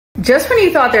Just when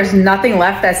you thought there's nothing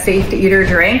left that's safe to eat or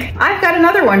drink, I've got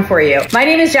another one for you. My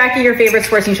name is Jackie, your favorite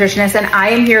sports nutritionist, and I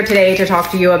am here today to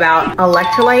talk to you about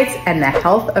electrolytes and the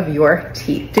health of your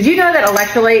teeth. Did you know that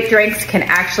electrolyte drinks can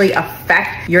actually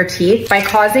affect your teeth by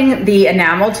causing the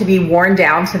enamel to be worn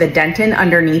down to the dentin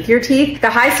underneath your teeth? The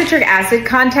high citric acid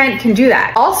content can do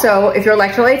that. Also, if your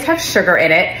electrolytes have sugar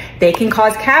in it, they can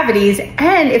cause cavities,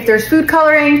 and if there's food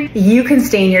coloring, you can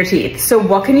stain your teeth. So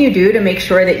what can you do to make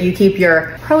sure that you keep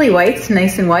your pearly whites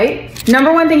nice and white?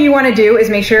 Number one thing you want to do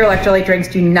is make sure your electrolyte drinks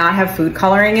do not have food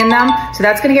coloring in them. So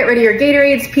that's going to get rid of your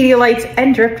Gatorades, Pedialytes,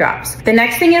 and drip drops. The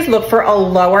next thing is look for a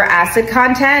lower acid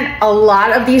content. A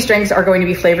lot of these drinks are going to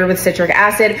be flavored with citric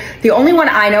acid. The only one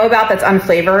I know about that's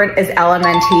unflavored is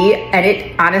LMNT, and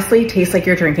it honestly tastes like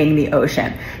you're drinking the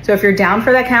ocean. So if you're down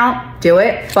for that count, do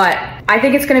it. But I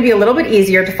think it's going to be a little bit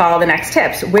easier to follow the next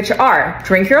tips, which are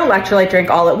drink your electrolyte drink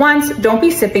all at once. Don't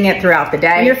be sipping it throughout the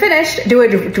day. When you're finished, do a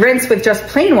rinse with just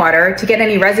plain water to get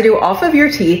any residue off of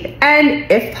your teeth.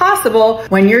 And if possible,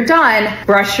 when you're done,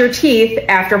 brush your teeth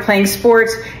after playing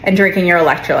sports and drinking your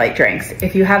electrolyte drinks.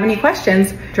 If you have any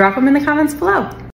questions, drop them in the comments below.